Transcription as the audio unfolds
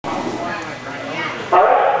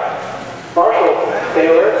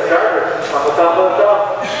alert, starter, on the top of the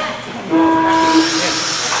top.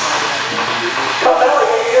 Come down, you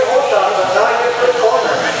can get whole shot, but now you get first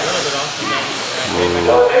corner.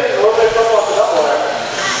 So it is a little bit trouble off the double there.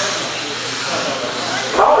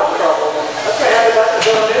 Power's trouble. That's going to have it back to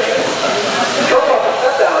doing it. Trouble off the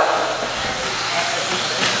step down.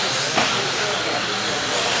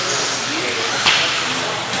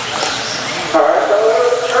 Alright, so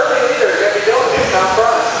early leaders going to be doing it out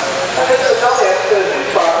front. I think the top end to the new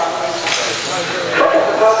spot. Trouble's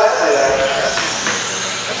the top end there.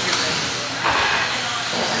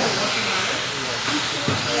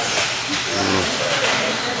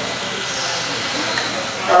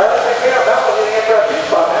 Alright, I think we have Malcolm getting into our two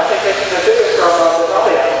spot. I think they can do it from the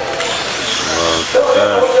top end. Still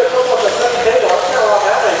a little bit of trouble with the second table. I'm kind of on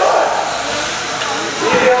that way by.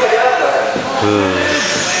 Easy on the downside.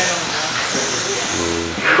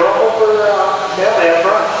 Trouble for Stanley up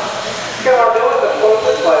front. Got our doing to close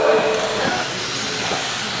it slightly.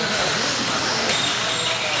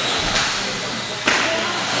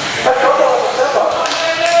 That's trouble on the step up.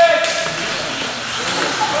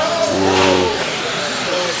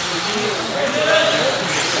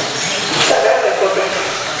 Stanley flipping.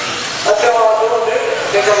 That's how I'm doing it.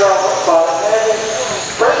 Take over on one spot. And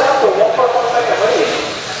first out to 1.1 second lead.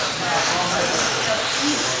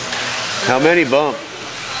 How many bump?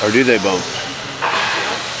 Or do they bump?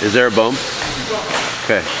 Is there a bump?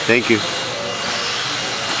 Okay, thank you.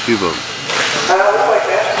 2 bump. Looks like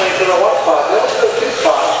that's playing to the 1 spot. That was the 2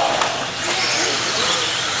 spot.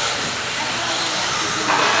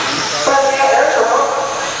 But yeah, there's a bump.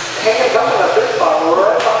 Hanging up in the 3 spot. We're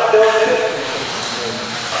right on doing it.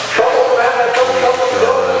 Trouble for that. Trouble for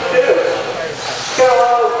doing it too. Got a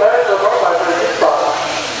lot of those guys that are bump by for the 2 spot.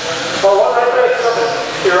 Well, one right there is coming.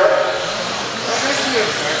 You're right.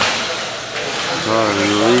 We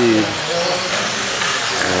lead.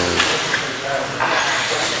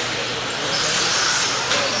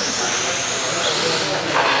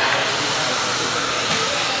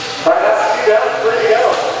 Alright, that's 2 down, 3 to go.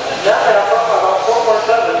 Now they have about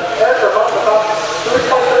 4.7. There's a bump about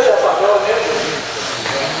 3.3 up on going in.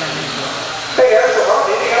 Hey, there's a bump.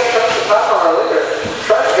 He's going to trust the top on our leader.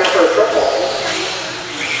 Trying to get for a triple.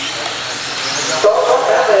 So, up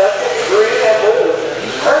now, that's going to be green and blue.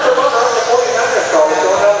 There's a bump around the 49er call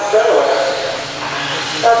going down the straightaway.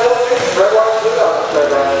 Now, Bill Newton's red, white, and blue on the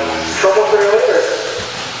straightaway. Trouble for your leader.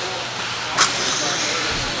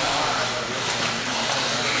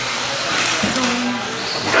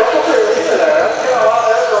 Trouble for your leader there. That's going to allow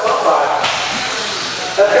there for a bump by.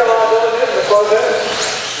 That's going to allow Bill Newton to close in.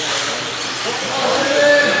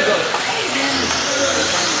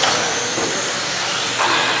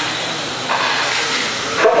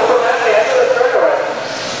 Trouble for Matt at the end of the straightaway.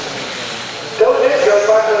 Bill Newton goes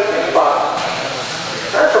back to the 2 spot.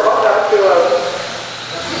 There's a bump down to a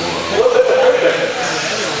little bit of friction.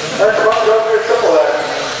 There's a bump goes through triple there.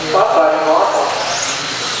 Spot sliding off.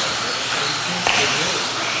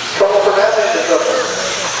 Trouble for Matt in the triple.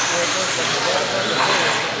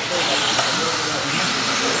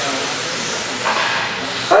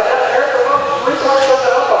 Right now, there's a bump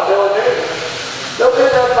 3.7 up on Bill Newton. Bill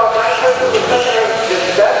Newton has about 9 seconds of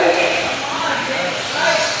disadvantage.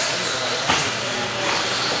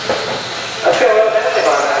 That's going to let Nancy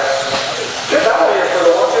on there. Good battle here for the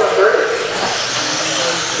 1, 2, and 3.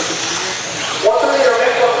 1, 3, you're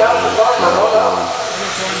making one down the spot for 1 out.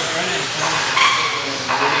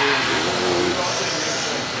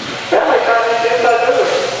 That might try to make the inside move.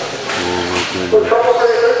 With trouble for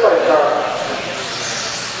your 3rd place car.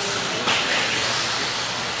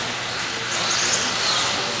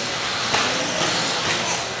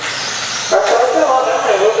 That's still on down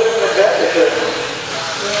there, a little bit of an advantage here.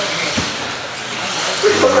 We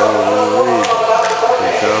still got 1 on the back of the corner.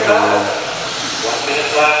 1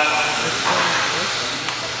 minute left.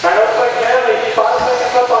 I know it's like Manley, 5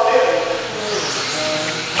 seconds up on Newton.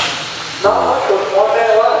 Not much with 1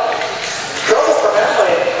 minute left. Trouble for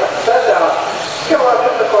Manley. That's the set down. Come on,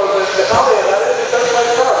 Newton to close this. Natalia, that is your 3rd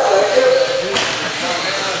place car. Thank you.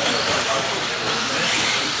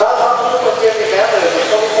 Not much with giving Manley is a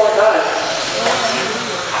 20.9.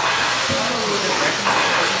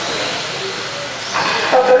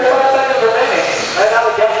 About 35 seconds remaining. Right now,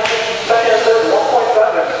 the gap between 2nd and 3rd is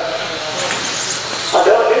 1.7. I'm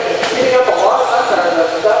Bill Newton, speeding up a lot of time there in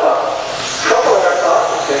the step up. Trouble there at the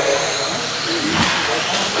opposite.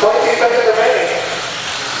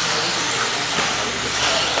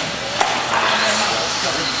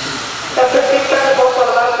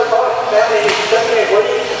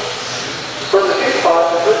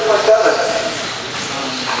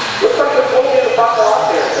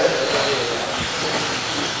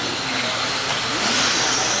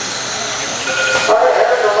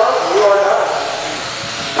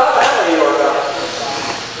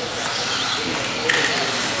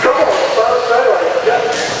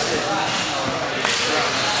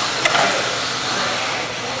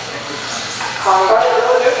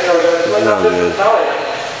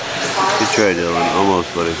 try, Dylan.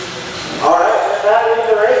 Almost, buddy. All right, and that is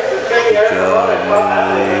the race. It's going to be Eric Rowan. One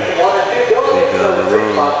and two. Dylan is the three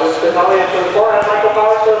spots. It's only into the four and Michael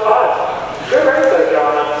Powers to the five. Good race there,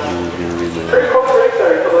 John. Pretty close race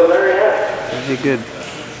there to the very end. Pretty good.